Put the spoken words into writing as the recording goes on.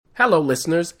Hello,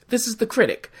 listeners. This is The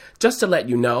Critic. Just to let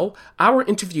you know, our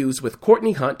interviews with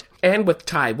Courtney Hunt and with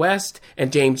Ty West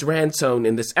and James Ransone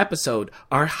in this episode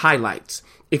are highlights.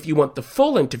 If you want the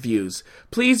full interviews,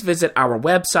 please visit our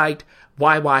website,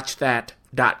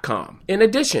 whywatchthat.com. In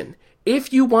addition,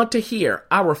 if you want to hear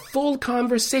our full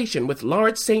conversation with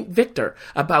Lawrence St. Victor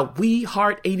about We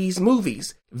Heart 80s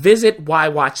movies, visit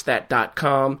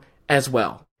whywatchthat.com as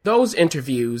well. Those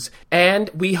interviews and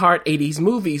We Heart 80s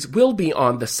movies will be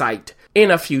on the site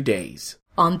in a few days.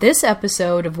 On this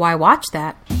episode of Why Watch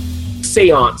That?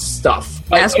 Seance stuff.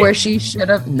 That's where she should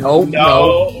have... No.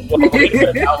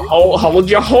 Hold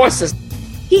your horses.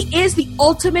 He is the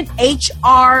ultimate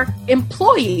HR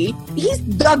employee. He's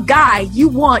the guy you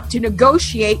want to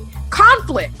negotiate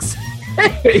conflicts.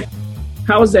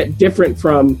 How is that different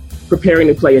from preparing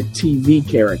to play a TV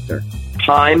character?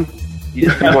 Time. You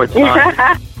just need more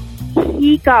time.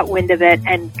 He got wind of it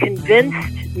and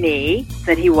convinced me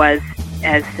that he was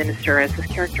as sinister as this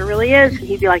character really is. And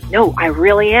he'd be like, no, I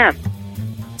really am.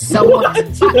 Someone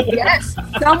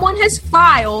has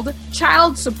filed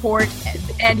child support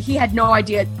and he had no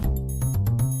idea.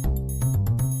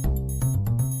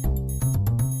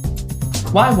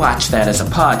 Why Watch That is a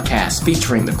podcast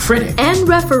featuring The Critic and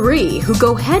Referee, who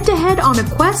go head-to-head on a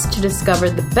quest to discover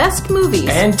the best movies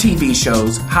and TV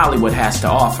shows Hollywood has to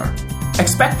offer.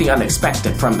 Expect the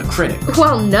unexpected from The Critic.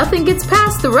 Well, nothing gets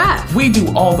past the ref. We do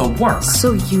all the work,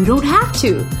 so you don't have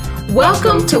to.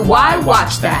 Welcome to Why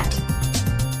Watch That.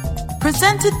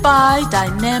 Presented by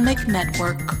Dynamic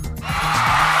Network.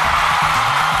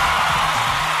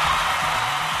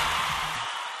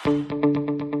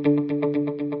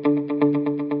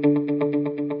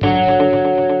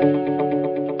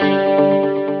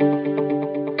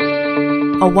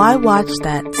 A Why Watch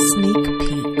That sneak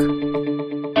peek.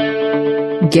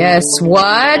 Guess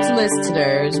what,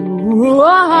 listeners?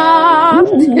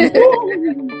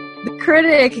 The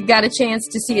Critic got a chance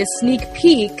to see a sneak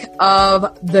peek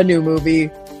of the new movie,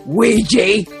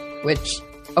 Ouija, which,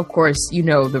 of course, you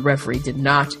know the referee did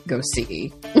not go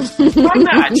see. Why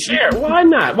not? Share. Why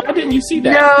not? Why didn't you see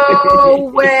that?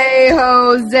 No way,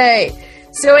 Jose.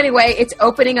 So anyway, it's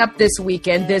opening up this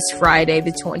weekend, this Friday,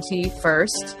 the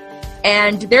 21st.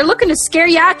 And they're looking to scare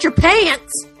you out your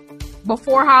pants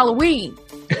before Halloween.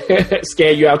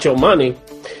 Scare you out your money.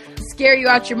 Scare you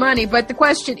out your money. But the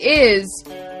question is,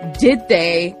 did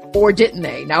they or didn't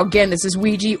they? Now, again, this is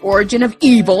Ouija, Origin of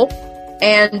Evil.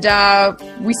 And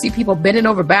we see people bending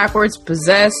over backwards,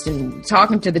 possessed, and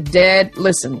talking to the dead.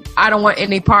 Listen, I don't want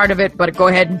any part of it, but go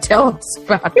ahead and tell us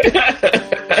about it.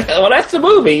 Well, that's the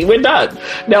movie. We're done.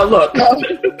 Now, look.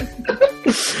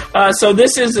 So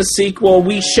this is a sequel.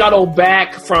 We shuttle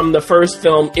back from the first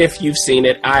film, if you've seen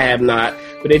it. I have not.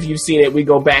 But if you've seen it, we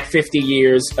go back 50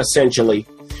 years, essentially,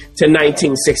 to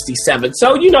 1967.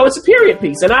 So, it's a period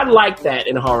piece. And I like that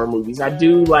in horror movies. I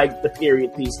do like the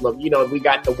period piece look. We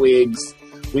got the wigs,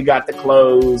 we got the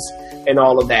clothes, and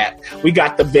all of that. We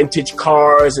got the vintage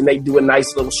cars, and they do a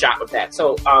nice little shot with that.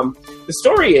 So the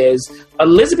story is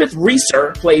Elizabeth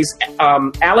Reeser plays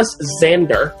Alice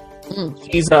Zander.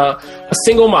 She's a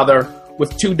single mother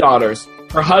with two daughters.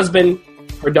 Her husband,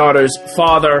 her daughter's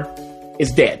father,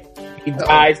 is dead. He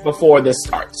dies before this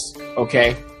starts,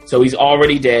 okay? So he's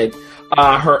already dead.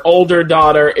 Her older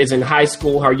daughter is in high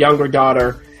school. Her younger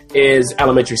daughter is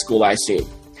elementary school, I assume.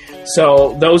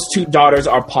 So those two daughters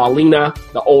are Paulina,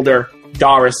 the older,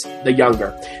 Doris, the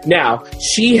younger. Now,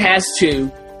 she has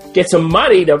to get some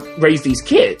money to raise these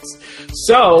kids.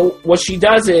 So what she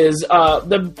does is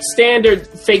the standard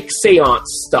fake seance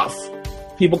stuff.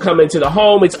 People come into the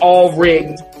home. It's all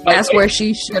rigged. That's where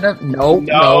she should have... No.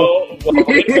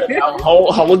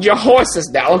 Hold your horses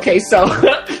now. Okay, so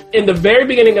in the very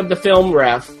beginning of the film,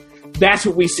 Ref, that's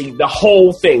what we see. The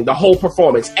whole thing, the whole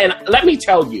performance. And let me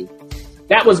tell you,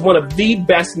 that was one of the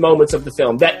best moments of the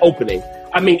film, that opening.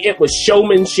 I mean, it was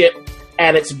showmanship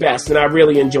at its best, and I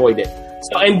really enjoyed it.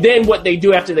 So, and then what they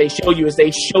do after they show you is they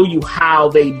show you how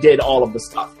they did all of the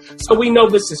stuff. So we know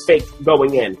this is fake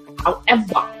going in.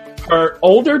 However, her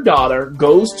older daughter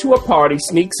goes to a party,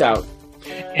 sneaks out,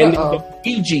 and there's a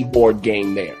Ouija board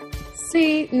game there.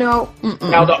 See, no.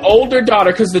 Now, the older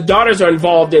daughter, because the daughters are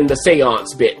involved in the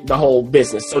seance bit, the whole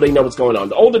business, so they know what's going on.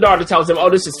 The older daughter tells them,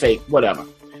 oh, this is fake, whatever.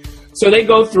 So they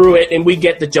go through it, and we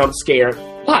get the jump scare.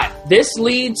 But this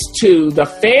leads to the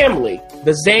family,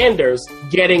 the Zanders,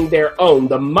 getting their own.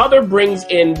 The mother brings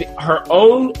in her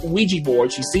own Ouija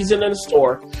board. She sees it in the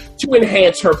store to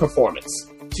enhance her performance.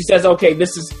 She says, okay,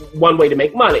 this is one way to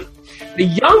make money. The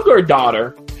younger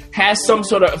daughter has some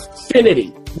sort of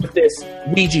affinity with this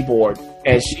Ouija board,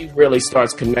 and she really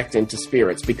starts connecting to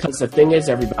spirits. Because the thing is,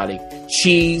 everybody,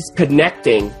 she's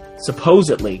connecting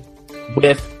supposedly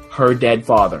with her dead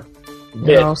father,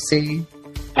 with see.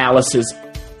 Alice's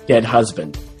dead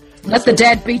husband. Let the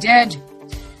dead be dead.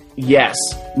 Yes.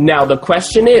 Now the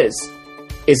question is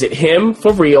it him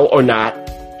for real or not?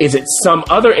 Is it some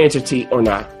other entity or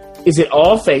not? Is it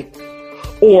all fake?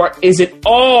 Or is it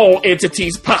all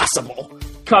entities possible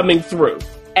coming through?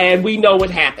 And we know what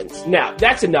happens. Now,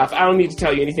 that's enough. I don't need to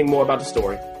tell you anything more about the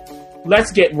story.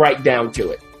 Let's get right down to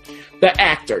it. The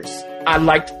actors. I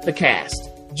liked the cast.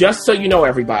 Just so you know,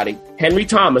 everybody, Henry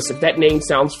Thomas, if that name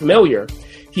sounds familiar,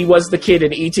 he was the kid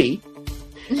in E.T.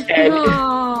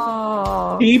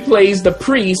 And he plays the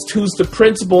priest who's the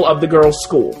principal of the girls'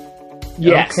 school.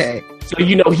 Yes. Okay. So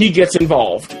you know he gets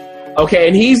involved. Okay,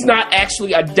 and he's not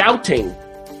actually a doubting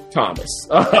Thomas.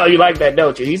 Oh, you like that,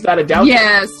 don't you? He's not a doubting.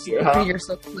 Yes, you're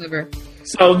so clever.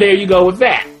 So there you go with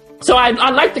that. So I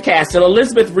like the cast. And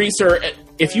Elizabeth Reeser,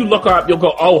 if you look her up, you'll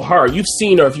go, oh, her. You've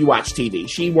seen her if you watch TV.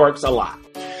 She works a lot.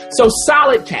 So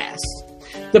solid cast.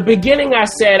 The beginning, I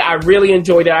said I really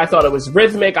enjoyed it. I thought it was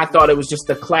rhythmic. I thought it was just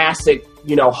the classic,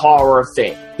 horror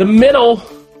thing. The middle,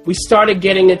 we started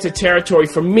getting into territory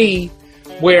for me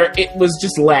where it was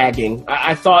just lagging.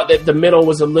 I thought that the middle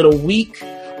was a little weak.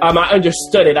 I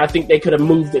understood it. I think they could have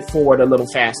moved it forward a little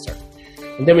faster.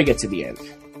 And then we get to the end.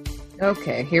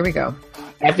 Okay, here we go.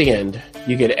 At the end,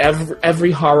 you get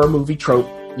every horror movie trope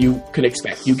you can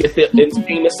expect. You get the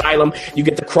insane asylum, you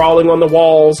get the crawling on the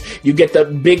walls, you get the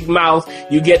big mouth,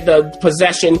 you get the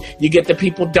possession, you get the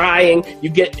people dying, you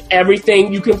get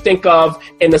everything you can think of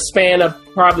in the span of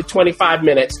probably 25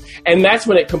 minutes. And that's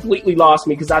when it completely lost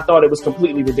me because I thought it was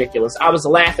completely ridiculous. I was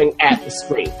laughing at the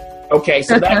screen. Okay,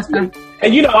 so that's and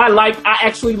I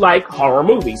actually like horror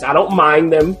movies. I don't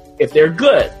mind them if they're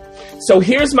good. So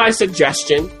here's my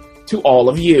suggestion to all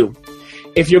of you.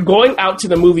 If you're going out to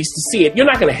the movies to see it, you're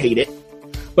not going to hate it,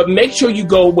 but make sure you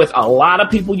go with a lot of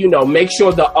people you know. Make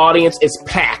sure the audience is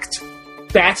packed.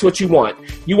 That's what you want.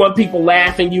 You want people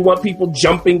laughing. You want people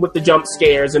jumping with the jump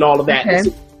scares and all of that. It's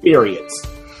an experience.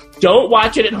 Don't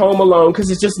watch it at home alone because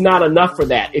it's just not enough for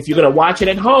that. If you're going to watch it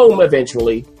at home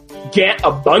eventually, get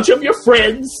a bunch of your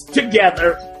friends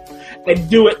together and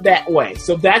do it that way.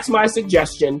 So that's my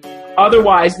suggestion.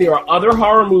 Otherwise, there are other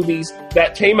horror movies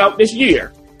that came out this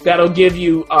year that'll give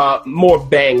you more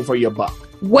bang for your buck.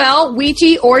 Well,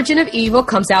 Ouija Origin of Evil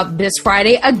comes out this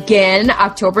Friday again,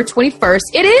 October 21st.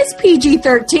 It is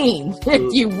PG-13,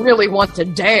 if you really want to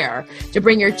dare to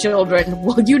bring your children.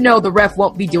 Well, you know the ref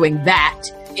won't be doing that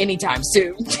anytime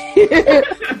soon.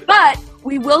 But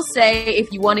we will say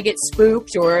if you want to get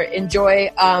spooked or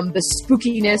enjoy the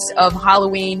spookiness of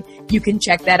Halloween, you can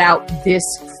check that out this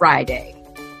Friday.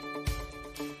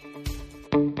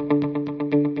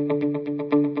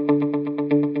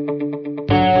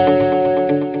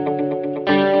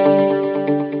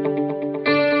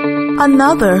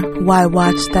 Another Why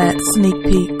Watch That sneak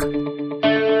peek.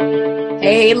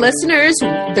 Hey, listeners,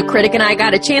 the critic and I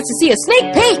got a chance to see a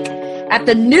sneak peek at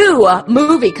the new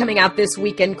movie coming out this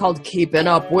weekend called Keeping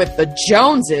Up with the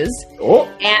Joneses. Oh.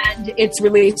 And it's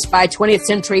released by 20th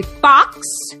Century Fox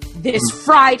this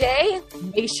Friday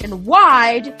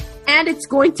nationwide. And it's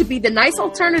going to be the nice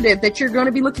alternative that you're going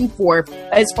to be looking for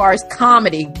as far as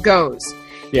comedy goes.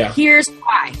 Yeah. Here's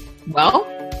why. Well,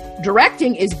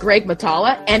 directing is Greg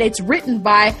Matala, and it's written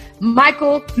by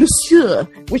Michael Lussieu,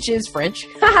 which is French.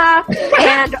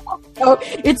 And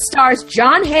it stars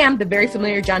John Hamm, the very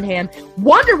familiar John Hamm,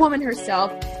 Wonder Woman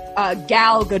herself,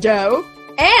 Gal Gadot,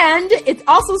 and it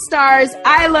also stars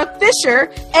Isla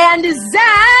Fisher and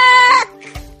Zach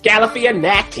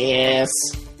Galifianakis.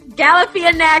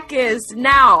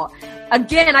 Now,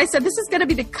 again, I said this is going to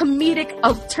be the comedic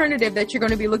alternative that you're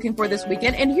going to be looking for this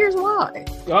weekend, and here's why.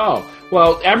 Oh,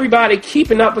 well, everybody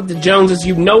Keeping Up with the Joneses,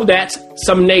 you know that's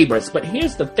some neighbors. But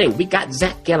here's the thing. We got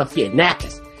Zach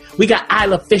Galifianakis. We got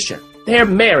Isla Fisher. They're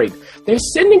married. They're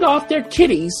sending off their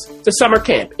kiddies to summer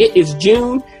camp. It is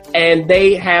June, and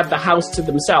they have the house to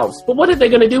themselves. But what are they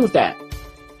going to do with that?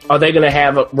 Are they going to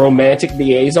have a romantic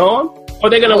liaison? Or are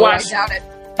they going to watch... I doubt it.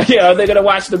 Yeah, are they going to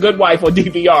watch The Good Wife on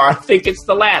DVR? I think it's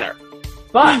the latter.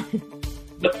 But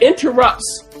what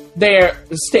interrupts their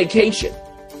staycation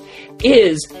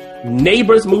is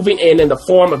neighbors moving in the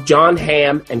form of John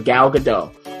Hamm and Gal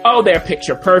Gadot. Oh, they're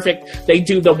picture perfect. They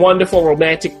do the wonderful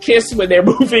romantic kiss when they're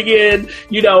moving in,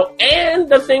 and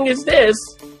the thing is this,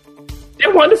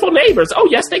 they're wonderful neighbors. Oh,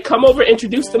 yes, they come over,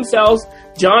 introduce themselves.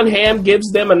 John Hamm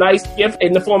gives them a nice gift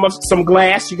in the form of some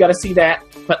glass. You got to see that.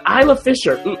 But Isla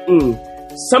Fisher,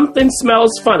 something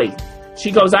smells funny.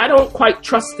 She goes, I don't quite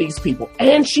trust these people.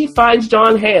 And she finds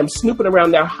John Hamm snooping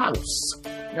around their house.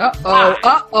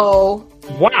 Uh-oh.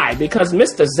 Why? Because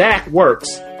Mr. Zach works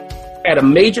at a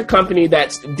major company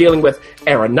that's dealing with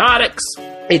aeronautics.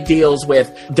 It deals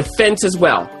with defense as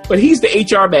well. But he's the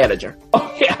HR manager.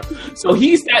 Oh, yeah. So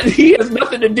he has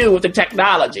nothing to do with the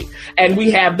technology. And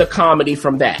we have the comedy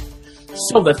from that.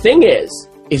 So the thing is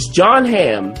Jon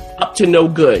Hamm up to no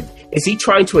good? Is he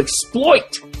trying to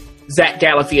exploit Zach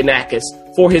Galifianakis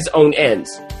for his own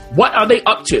ends? What are they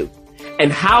up to?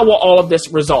 And how will all of this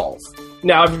resolve?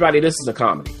 Now, everybody, this is a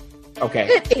comedy. Okay.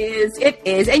 It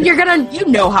is. And you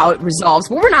know how it resolves,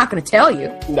 but we're not going to tell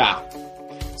you. Nah.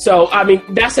 So, I mean,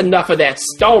 that's enough of that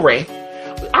story.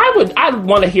 I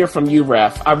want to hear from you,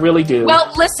 Ref. I really do.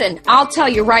 Well, listen, I'll tell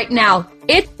you right now,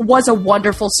 it was a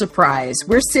wonderful surprise.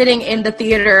 We're sitting in the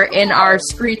theater in our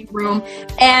screening room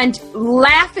and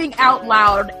laughing out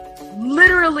loud,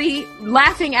 literally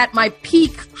laughing at my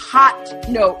peak hot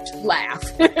note laugh,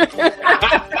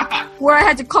 where I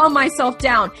had to calm myself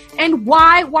down. And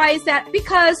why? Why is that?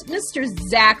 Because Mr.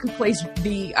 Zach, who plays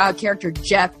the character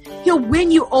Jeff, he'll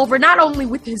win you over not only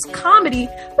with his comedy,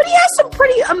 but he has some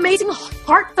pretty amazing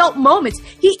heartfelt moments.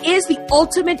 He is the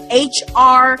ultimate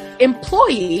HR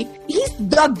employee. He's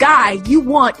the guy you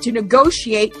want to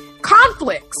negotiate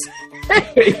conflicts.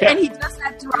 And he does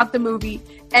that throughout the movie,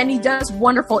 and he does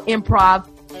wonderful improv.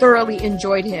 Thoroughly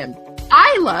enjoyed him.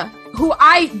 Isla, who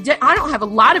I don't have a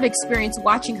lot of experience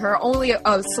watching her, only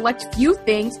a select few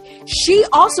things. She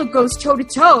also goes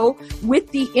toe-to-toe with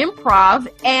the improv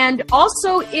and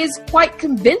also is quite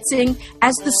convincing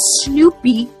as the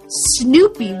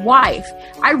Snoopy wife.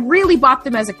 I really bought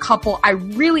them as a couple. I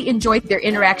really enjoyed their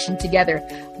interaction together.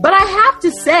 But I have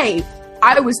to say,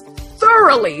 I was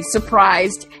thoroughly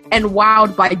surprised and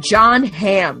wowed by Jon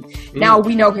Hamm. Now,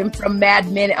 we know him from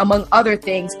Mad Men, among other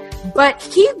things, but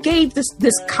he gave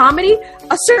this comedy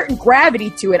a certain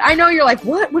gravity to it. I know you're like,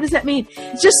 what? What does that mean?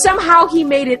 Just somehow he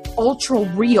made it ultra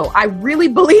real. I really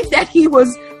believe that he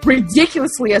was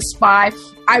ridiculously a spy.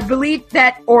 I believe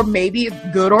that, or maybe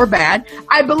good or bad,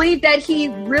 I believe that he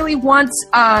really wants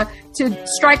to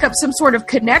strike up some sort of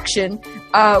connection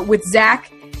with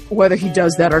Zach. Whether he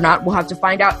does that or not, we'll have to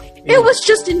find out. It was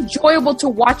just enjoyable to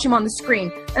watch him on the screen.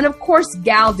 And of course,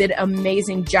 Gal did an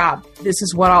amazing job. This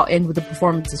is what I'll end with the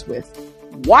performances with.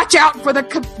 Watch out for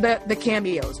the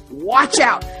cameos. Watch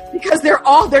out, because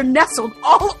they're nestled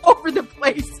all over the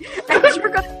place. And you're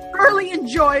going to thoroughly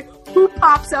enjoy who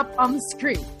pops up on the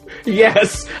screen.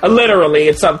 Yes, literally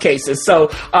in some cases. So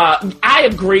I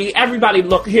agree. Everybody,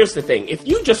 look, here's the thing. If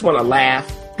you just want to laugh,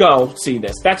 go see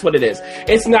this. That's what it is.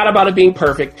 It's not about it being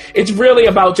perfect. It's really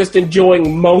about just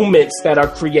enjoying moments that are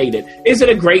created. Is it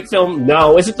a great film?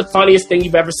 No. Is it the funniest thing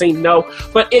you've ever seen? No.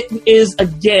 But it is,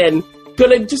 again,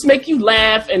 going to just make you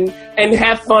laugh and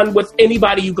have fun with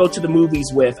anybody you go to the movies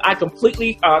with. I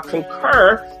completely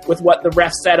concur with what the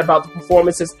ref said about the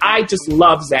performances. I just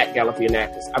love Zach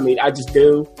Galifianakis. I mean, I just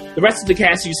do. The rest of the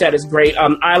cast you said is great.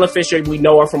 Isla Fisher, we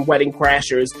know her from Wedding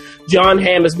Crashers. Jon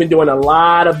Hamm has been doing a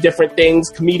lot of different things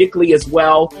comedically as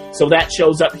well, so that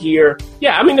shows up here.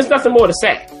 Yeah, I mean, there's nothing more to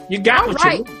say. You got what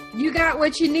you need. You got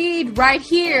what you need right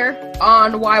here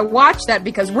on Why Watch That,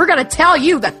 because we're going to tell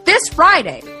you that this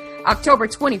Friday, October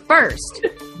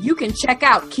 21st, you can check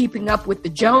out Keeping Up with the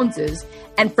Joneses.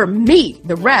 And for me,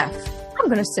 the ref, I'm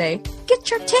going to say,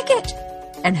 get your ticket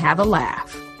and have a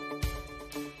laugh.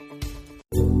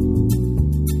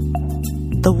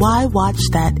 The Why Watch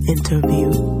That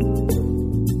interview.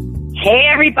 Hey,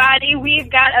 everybody. We've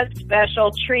got a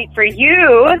special treat for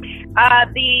you.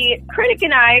 The critic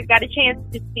and I got a chance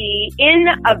to see In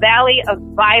a Valley of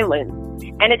Violence.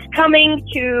 And it's coming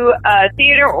to a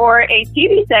theater or a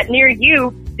TV set near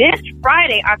you this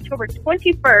Friday, October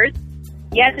 21st.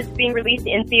 Yes, it's being released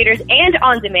in theaters and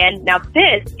on demand. Now,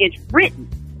 this is written,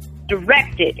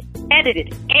 directed,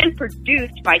 edited, and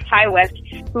produced by Ty West,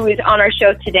 who is on our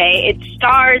show today. It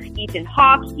stars Ethan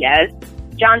Hawke, yes,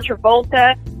 John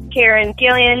Travolta, Karen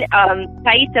Gillan,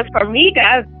 Taissa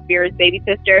Farmiga, Vera's baby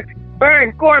sister,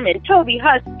 Bern Gorman, Toby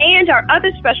Huss, and our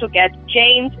other special guest,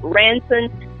 James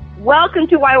Ranson. Welcome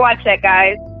to Why Watch That,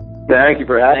 guys. Thank you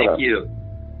for having us. Thank you.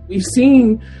 We've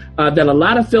seen that a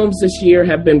lot of films this year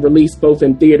have been released both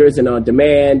in theaters and on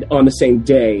demand on the same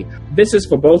day. This is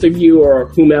for both of you or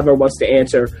whomever wants to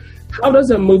answer. How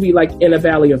does a movie like In a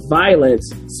Valley of Violence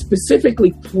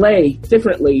specifically play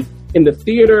differently in the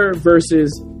theater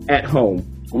versus at home?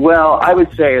 Well, I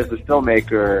would say as a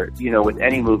filmmaker, with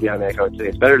any movie I make, I would say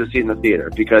it's better to see it in the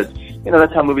theater because,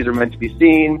 that's how movies are meant to be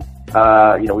seen.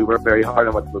 We work very hard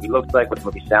on what the movie looks like, what the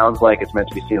movie sounds like. It's meant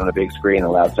to be seen on a big screen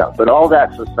and loud sound. But all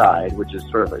that aside, which is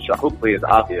sort of hopefully is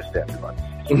obvious to everyone,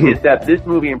 is that this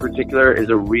movie in particular is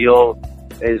a real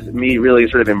is me really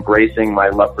sort of embracing my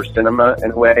love for cinema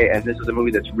in a way. And this is a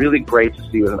movie that's really great to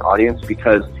see with an audience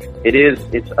because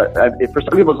for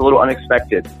some people it's a little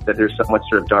unexpected that there's so much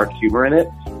sort of dark humor in it.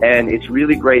 And it's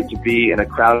really great to be in a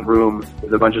crowded room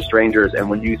with a bunch of strangers, and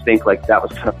when you think like that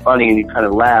was kind of funny and you kind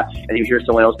of laugh and you hear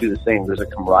someone else do the same, there's a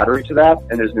camaraderie to that,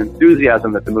 and there's an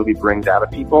enthusiasm that the movie brings out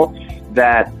of people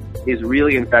that is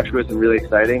really infectious and really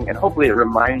exciting, and hopefully it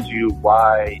reminds you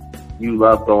why you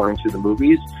love going to the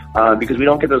movies, because we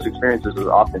don't get those experiences as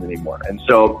often anymore. And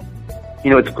so,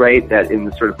 it's great that in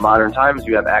the sort of modern times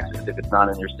you have access. If it's not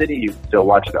in your city, you can still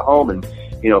watch it at home. And,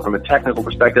 from a technical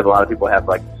perspective, a lot of people have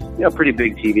pretty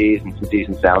big TVs and some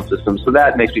decent sound systems. So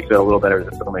that makes me feel a little better as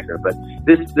a filmmaker. But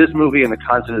this movie and the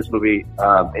content of this movie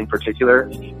in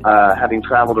particular, having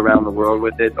traveled around the world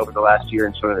with it over the last year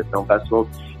and showing it at film festivals,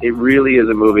 it really is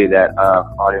a movie that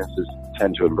audiences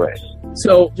tend to embrace.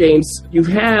 So, James, you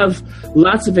have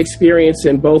lots of experience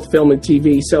in both film and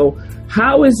TV. So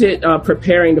how is it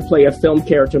preparing to play a film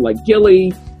character like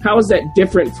Gilly? How is that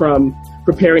different from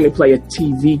preparing to play a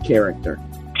TV character?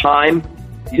 Time.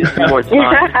 You just have more time.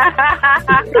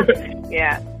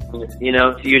 Yeah.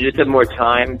 You just have more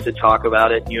time to talk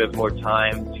about it. You have more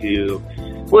time to...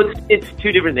 Well, it's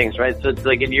two different things, right? So it's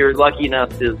like if you're lucky enough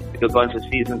to do a bunch of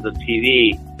seasons of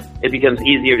TV, it becomes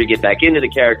easier to get back into the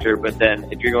character. But then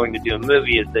if you're going to do a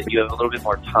movie, it's that you have a little bit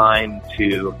more time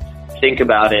to think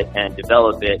about it and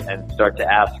develop it and start to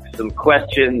ask some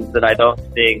questions that I don't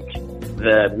think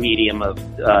the medium of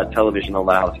television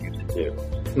allows you to do.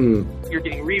 You're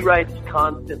getting rewrites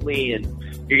constantly, and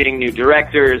you're getting new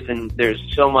directors, and there's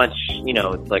so much,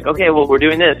 it's like, okay, well, we're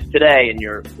doing this today, and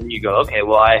you go, okay,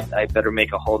 well, I better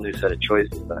make a whole new set of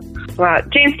choices then. Wow.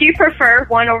 James, do you prefer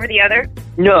one over the other?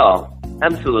 No,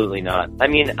 absolutely not. I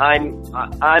mean, I'm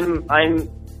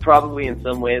probably in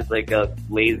some ways like a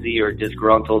lazy or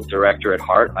disgruntled director at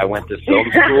heart. I went to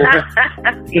film school.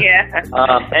 Yeah.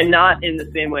 And not in the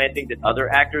same way I think that other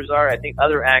actors are. I think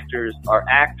other actors are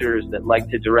actors that like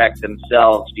to direct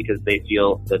themselves because they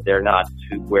feel that they're not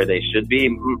to where they should be.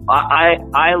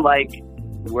 I like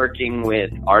working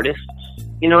with artists.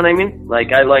 You know what I mean?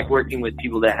 Like, I like working with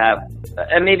people that have,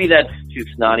 and maybe that's too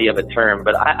snotty of a term,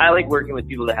 but I like working with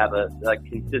people that have a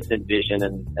consistent vision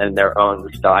and their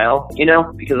own style,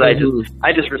 because I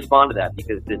just respond to that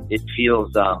because it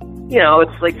feels,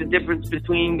 it's like the difference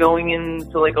between going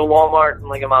into like a Walmart and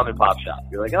like a mom and pop shop.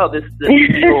 You're like, oh, this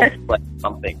feels like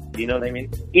something. Do you know what I mean?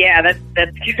 Yeah, that's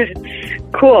good.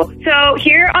 Cool. So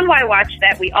here on Why Watch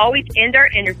That, we always end our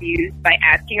interviews by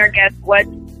asking our guests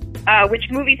which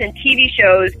movies and TV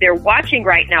shows they're watching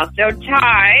right now. So,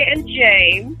 Ty and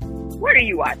James, what are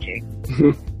you watching?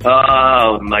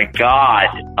 Oh, my God.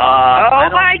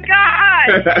 My God!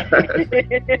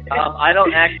 I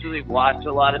don't actually watch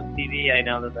a lot of TV. I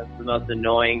know that's the most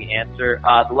annoying answer.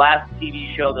 The last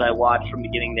TV show that I watched from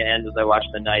beginning to end was I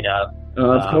watched The Night Of.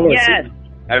 Of course. Yes.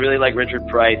 I really like Richard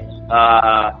Price.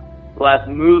 The last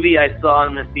movie I saw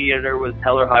in the theater was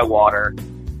Hell or High Water.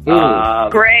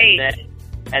 Great.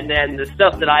 And then the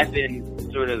stuff that I've been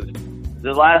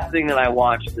the last thing that I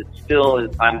watched that still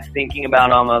is I'm thinking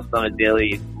about almost on a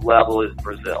daily level is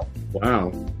Brazil.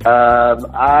 Wow.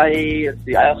 I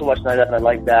also watched Night Up and I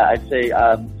like that. I'd say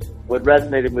what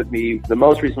resonated with me the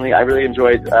most recently, I really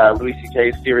enjoyed Louis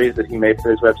C.K.'s series that he made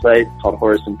for his website called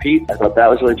Horace and Pete. I thought that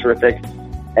was really terrific.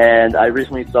 And I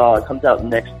recently saw, it comes out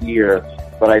next year,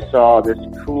 but I saw this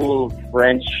cool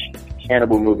French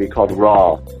cannibal movie called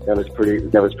Raw. That was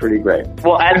pretty great.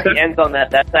 Well, as he ends on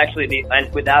that's actually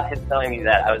and without him telling me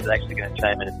that, I was actually going to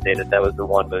chime in and say that was the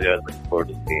one movie I was looking forward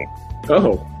to seeing.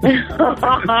 Oh.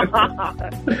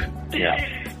 Yeah.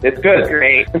 It's good.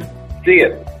 Great. See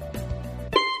it.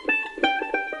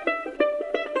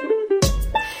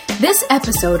 This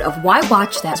episode of Why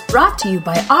Watch That is brought to you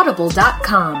by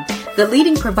Audible.com, the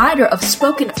leading provider of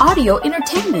spoken audio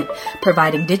entertainment,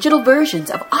 providing digital versions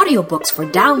of audiobooks for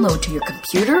download to your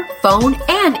computer, phone,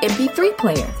 and MP3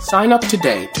 player. Sign up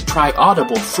today to try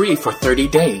Audible free for 30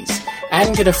 days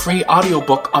and get a free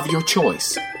audiobook of your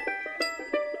choice.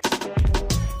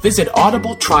 Visit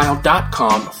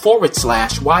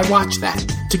audibletrial.com/Why Watch That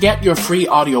to get your free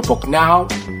audiobook now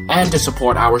and to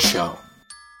support our show.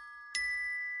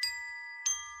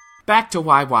 Back to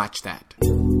Why Watch That.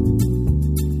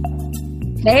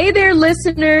 Hey there,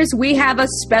 listeners. We have a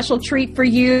special treat for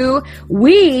you.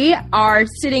 We are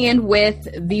sitting in with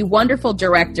the wonderful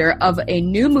director of a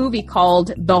new movie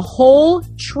called The Whole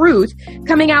Truth,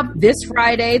 coming out this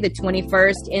Friday, the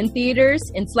 21st, in theaters,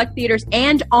 in select theaters,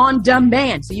 and on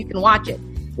demand, so you can watch it.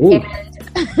 Ooh. And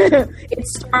it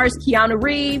stars Keanu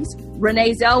Reeves,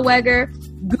 Renee Zellweger,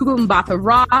 Gugu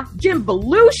Mbatha-Raw, Jim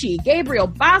Belushi, Gabriel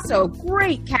Basso,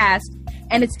 great cast.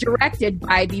 And it's directed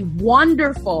by the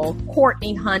wonderful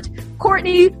Courtney Hunt.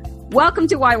 Courtney, welcome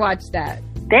to Why Watch That.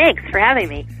 Thanks for having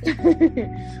me.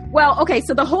 Well, okay,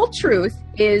 so The Whole Truth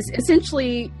is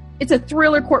essentially, it's a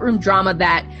thriller courtroom drama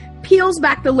that peels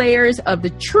back the layers of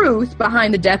the truth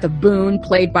behind the death of Boone,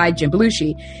 played by Jim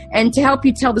Belushi. And to help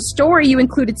you tell the story, you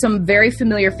included some very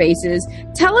familiar faces.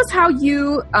 Tell us how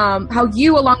you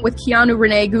along with Keanu,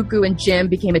 Renee, Gugu, and Jim,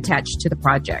 became attached to the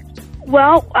project.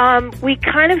 Well, we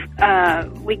got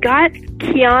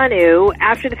Keanu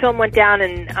after the film went down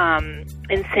in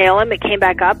Salem. It came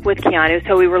back up with Keanu,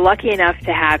 so we were lucky enough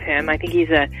to have him. I think he's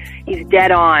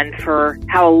dead on for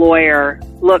how a lawyer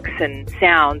looks and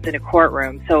sounds in a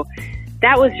courtroom. So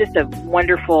that was just a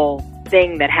wonderful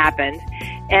thing that happened.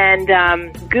 And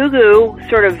Gugu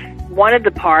sort of wanted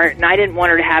the part, and I didn't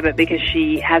want her to have it because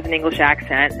she has an English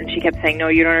accent, and she kept saying, "No,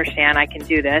 you don't understand, I can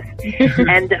do this."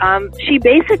 And she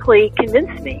basically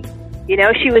convinced me. You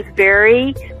know, she was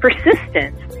very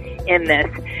persistent in this.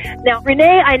 Now,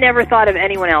 Renee, I never thought of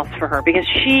anyone else for her because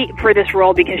she's a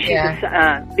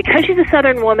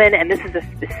Southern woman, and this is a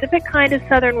specific kind of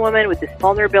Southern woman with this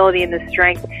vulnerability and this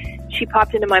strength. She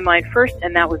popped into my mind first,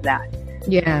 and that was that.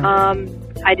 Yeah.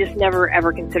 I just never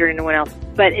ever considered anyone else.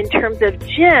 But in terms of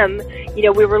Jim, you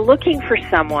know, we were looking for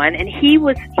someone, and he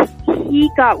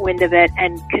got wind of it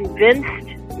and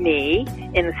convinced me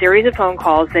in a series of phone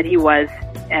calls that he was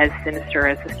as sinister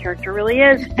as his character really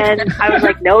is. And I was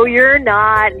like, "No, you're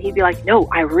not." And he'd be like, "No,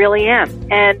 I really am."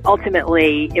 And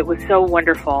ultimately, it was so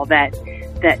wonderful that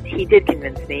he did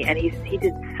convince me, and he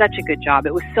did such a good job.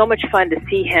 It was so much fun to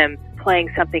see him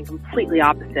playing something completely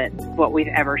opposite what we've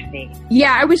ever seen.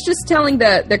 Yeah, I was just telling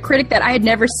the critic that I had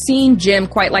never seen Jim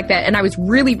quite like that, and I was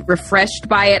really refreshed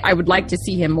by it. I would like to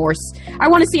see him more. I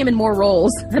want to see him in more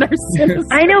roles that are sinister.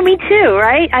 I know, me too,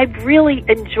 right? I really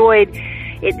enjoyed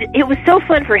it. It was so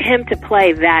fun for him to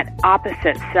play that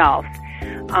opposite self,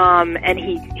 and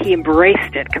he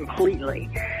embraced it completely.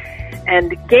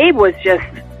 And Gabe was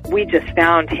we just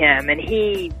found him, and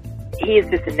he is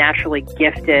just a naturally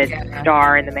gifted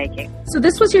star in the making. So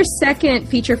this was your second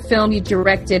feature film you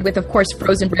directed, with, of course,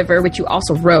 Frozen River, which you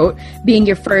also wrote, being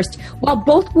your first. While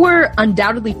both were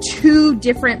undoubtedly two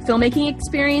different filmmaking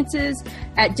experiences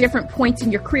at different points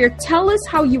in your career, tell us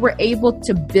how you were able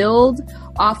to build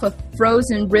off of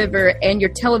Frozen River and your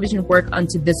television work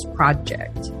onto this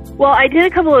project. Well, I did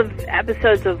a couple of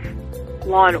episodes of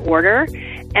Law and Order,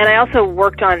 and I also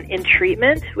worked on In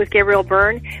Treatment with Gabriel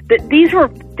Byrne. But these were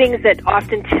things that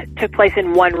often took place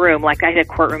in one room. Like I had a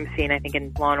courtroom scene, I think,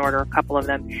 in Law & Order, a couple of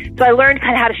them. So I learned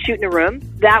kind of how to shoot in a room.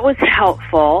 That was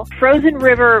helpful. Frozen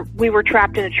River, we were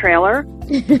trapped in a trailer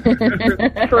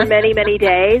for many, many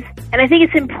days. And I think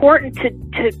it's important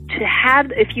to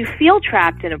have, if you feel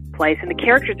trapped in a place and the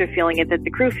characters are feeling it, that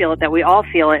the crew feel it, that we all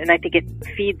feel it. And I think it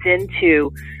feeds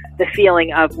into the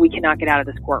feeling of we cannot get out of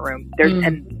this courtroom.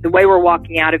 And the way we're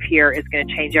walking out of here is going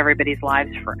to change everybody's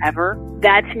lives forever.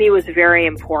 That to me was very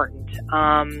important.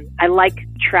 I like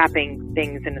trapping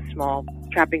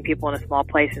people in a small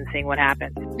place and seeing what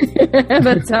happens.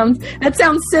 that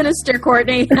sounds sinister,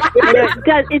 Courtney.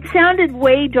 It sounded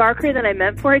way darker than I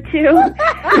meant for it to.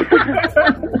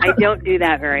 I don't do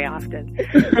that very often.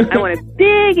 I want a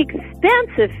big,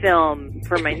 expansive film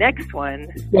for my next one.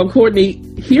 Well, Courtney,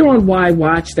 here on Why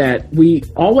Watch That, we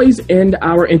always end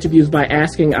our interviews by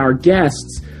asking our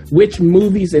guests which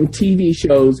movies and TV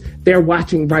shows they're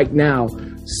watching right now.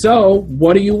 So,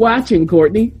 what are you watching,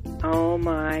 Courtney? Oh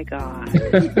my God.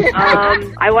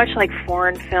 I watch like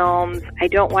foreign films. I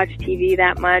don't watch TV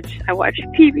that much. I watch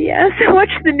PBS. I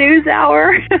watch the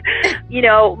NewsHour. You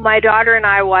know, my daughter and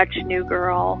I watch New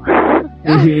Girl.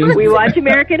 Mm-hmm. We watch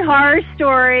American Horror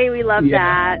Story. We love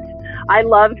that. I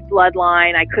loved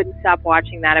Bloodline. I couldn't stop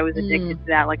watching that. I was addicted to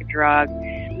that like a drug.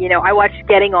 You know, I watched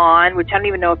Getting On, which I don't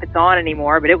even know if it's on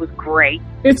anymore, but it was great.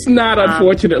 It's not,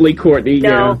 unfortunately, Courtney. No.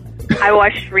 Yeah. I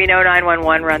watched Reno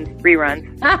 911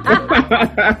 reruns.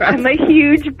 I'm a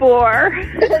huge bore.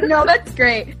 No, that's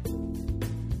great.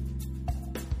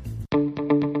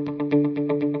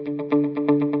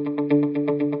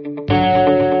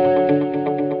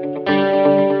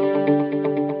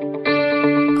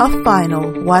 A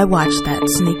final Why Watch That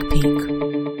sneak peek.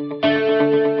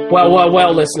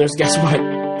 Well, listeners, guess what?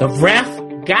 The ref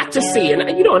got to see, and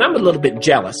and I'm a little bit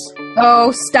jealous.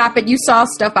 Oh, stop it. You saw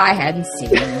stuff I hadn't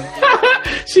seen.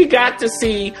 She got to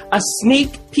see a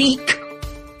sneak peek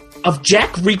of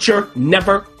Jack Reacher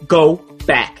Never Go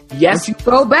Back. Yes. Don't you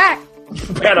go back.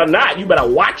 You better not. You better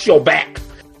watch your back.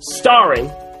 Starring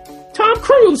Tom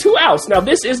Cruise. Who else? Now,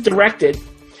 this is directed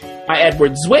by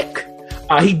Edward Zwick.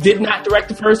 He did not direct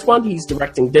the first one. He's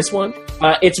directing this one.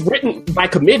 It's written by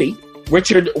committee.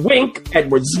 Richard Wink,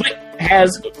 Edward Zwick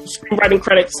has screenwriting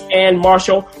credits, and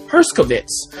Marshall Herskovitz.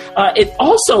 It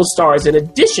also stars, in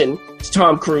addition to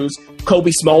Tom Cruise,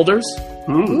 Kobe Smulders,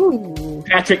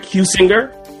 Patrick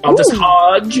Husinger, Aldous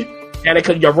Hodge,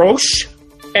 Danica Yarosh,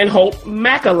 and Hope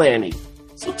McElhenney.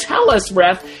 So tell us,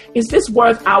 Ref, is this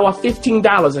worth our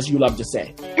 $15, as you love to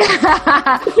say?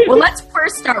 Well, let's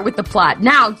first start with the plot.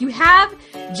 Now, you have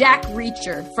Jack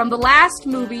Reacher. From the last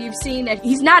movie, you've seen that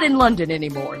he's not in London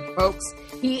anymore, folks.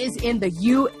 He is in the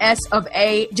U.S. of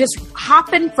A., just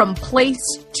hopping from place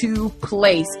to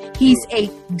place. He's a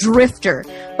drifter.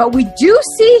 But we do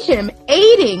see him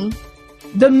aiding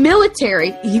the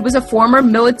military. He was a former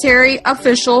military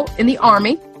official in the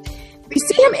Army. We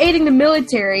see him aiding the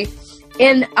military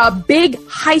in a big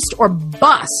heist or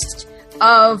bust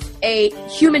of a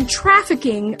human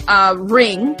trafficking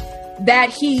ring that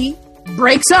he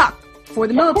breaks up for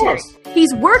the military.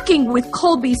 He's working with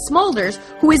Colby Smulders,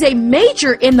 who is a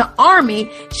major in the Army.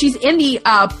 She's in the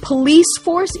police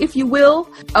force, if you will,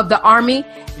 of the Army.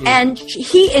 And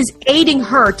he is aiding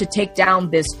her to take down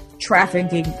this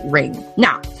trafficking ring.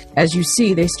 Now, as you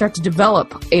see, they start to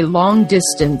develop a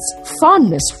long-distance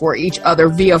fondness for each other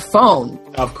via phone.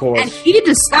 Of course. And he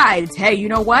decides, hey, you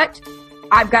know what?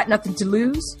 I've got nothing to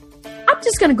lose. I'm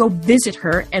just going to go visit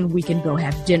her and we can go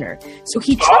have dinner. So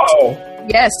he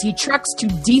trucks to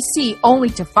D.C. only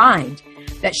to find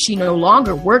that she no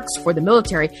longer works for the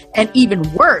military. And even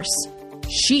worse,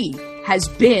 she has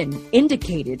been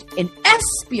indicated in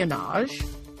espionage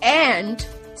and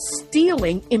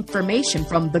stealing information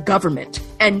from the government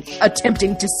and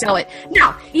attempting to sell it.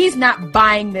 Now, he's not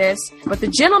buying this, but the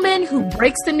gentleman who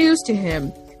breaks the news to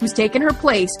him, who's taken her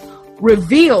place,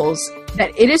 reveals that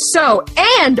it is so,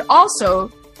 and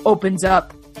also opens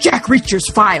up Jack Reacher's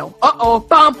file.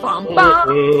 Bum, bum,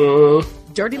 bum.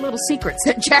 Dirty little secrets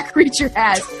that Jack Reacher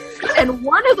has. And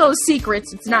one of those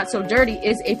secrets, it's not so dirty,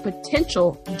 is a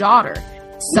potential daughter.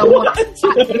 Someone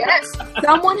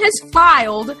has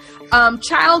filed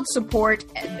child support,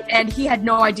 and he had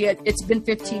no idea. It's been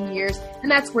 15 years, and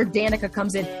that's where Danica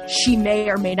comes in. She may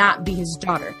or may not be his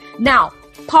daughter. Now,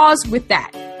 pause with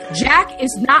that. Jack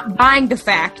is not buying the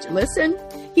fact, listen,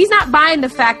 he's not buying the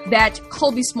fact that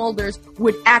Colby Smulders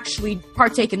would actually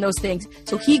partake in those things.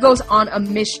 So he goes on a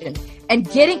mission, and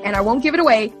I won't give it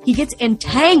away, he gets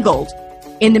entangled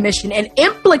in the mission and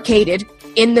implicated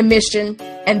in the mission,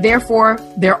 and therefore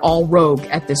they're all rogue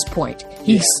at this point.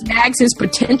 He snags his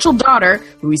potential daughter,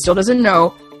 who he still doesn't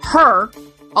know, her,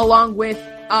 along with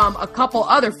a couple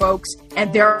other folks,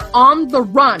 and they're on the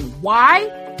run.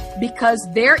 Why? Because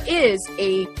there is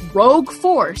a rogue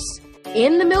force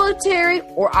in the military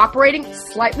or operating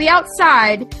slightly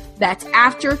outside that's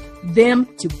after them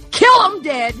to kill them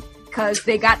dead because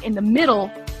they got in the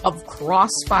middle of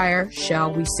crossfire,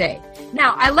 shall we say.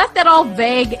 Now, I left that all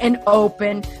vague and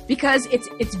open because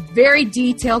it's very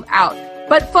detailed out.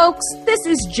 But folks, this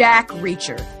is Jack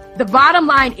Reacher. The bottom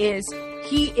line is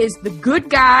he is the good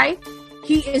guy.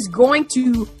 He is going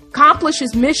to accomplish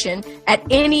his mission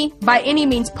by any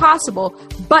means possible.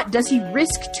 But does he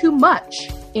risk too much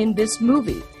in this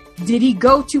movie? Did he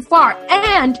go too far?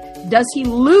 And does he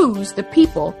lose the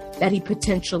people that he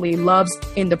potentially loves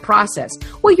in the process?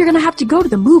 Well, you're going to have to go to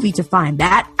the movie to find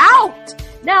that out.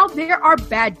 Now, there are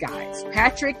bad guys.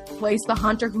 Patrick plays the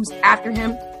hunter who's after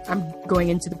him. I'm going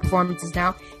into the performances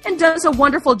now. And does a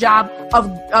wonderful job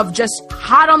of just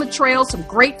hot on the trail, some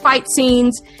great fight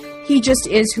scenes. He just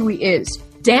is who he is.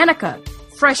 Danica,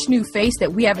 fresh new face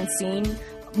that we haven't seen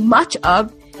much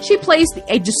of. She plays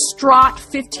a distraught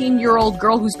 15-year-old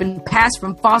girl who's been passed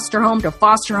from foster home to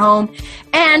foster home,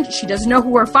 and she doesn't know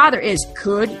who her father is.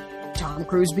 Could Tom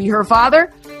Cruise be her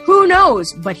father? Who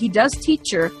knows? But he does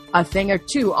teach her a thing or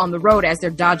two on the road as they're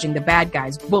dodging the bad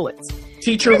guys' bullets.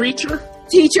 Teacher Reacher?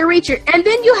 Teacher Reacher. And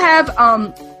then you have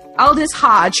Aldous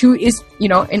Hodge, who is,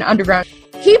 in Underground.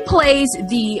 He plays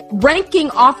the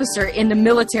ranking officer in the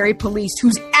military police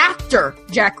who's after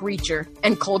Jack Reacher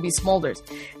and Colby Smulders.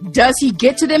 Does he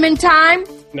get to them in time?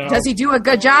 No. Does he do a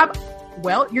good job?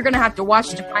 Well, you're going to have to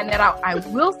watch it to find that out. I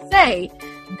will say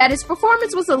that his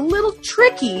performance was a little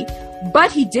tricky,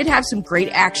 but he did have some great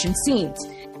action scenes.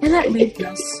 And that leaves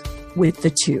us with the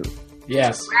two.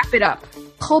 Yes. Wrap it up.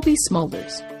 Colby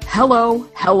Smulders. Hello,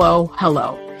 hello,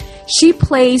 hello. She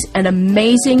plays an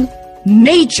amazing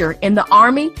major in the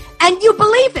Army, and you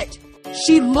believe it.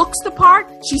 She looks the part,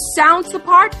 she sounds the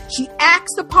part, she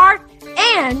acts the part,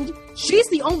 and she's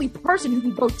the only person who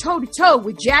can go toe-to-toe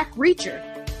with Jack Reacher.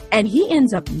 And he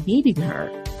ends up meeting her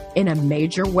in a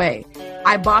major way.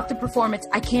 I bought the performance.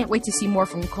 I can't wait to see more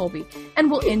from Colby. And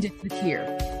we'll end it with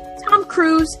here. Tom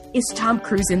Cruise is Tom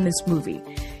Cruise in this movie.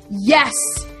 Yes.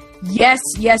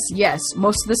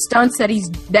 Most of the stunts that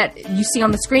you see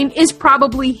on the screen is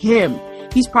probably him.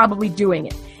 He's probably doing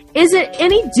it. Is it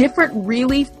any different,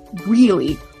 really,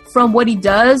 from what he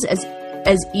does as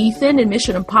Ethan in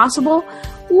Mission Impossible?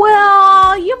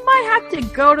 Well, you might have to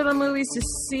go to the movies to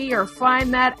see or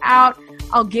find that out.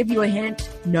 I'll give you a hint.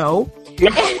 No.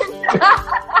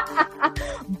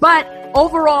 But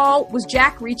overall, was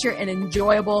Jack Reacher an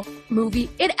enjoyable movie?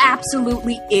 It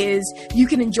absolutely is. You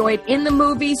can enjoy it in the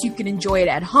movies. You can enjoy it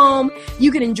at home.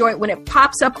 You can enjoy it when it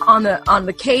pops up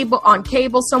on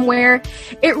cable somewhere.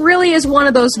 It really is one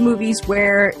of those movies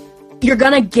where you're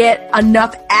gonna get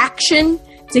enough action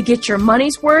to get your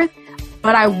money's worth.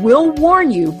 But I will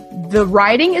warn you, the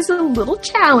writing is a little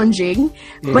challenging.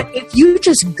 But if you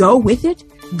just go with it,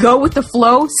 go with the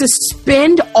flow,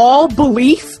 suspend all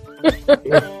belief,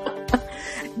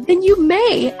 then you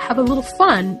may have a little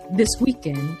fun this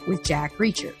weekend with Jack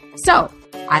Reacher. So,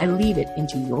 I leave it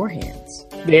into your hands.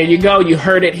 There you go. You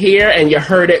heard it here, and you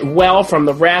heard it well from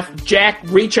the ref. Jack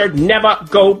Reacher, Never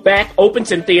Go Back,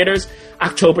 opens in theaters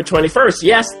October 21st.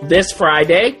 Yes, this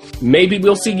Friday. Maybe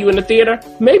we'll see you in the theater.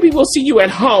 Maybe we'll see you at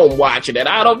home watching it.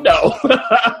 I don't know.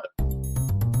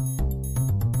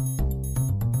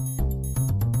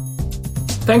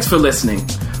 Thanks for listening.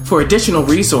 For additional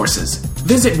resources,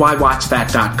 visit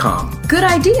whywatchthat.com. Good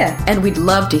idea, and we'd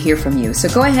love to hear from you. So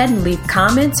go ahead and leave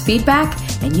comments, feedback,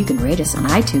 and you can rate us on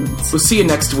iTunes. We'll see you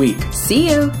next week. See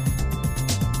you.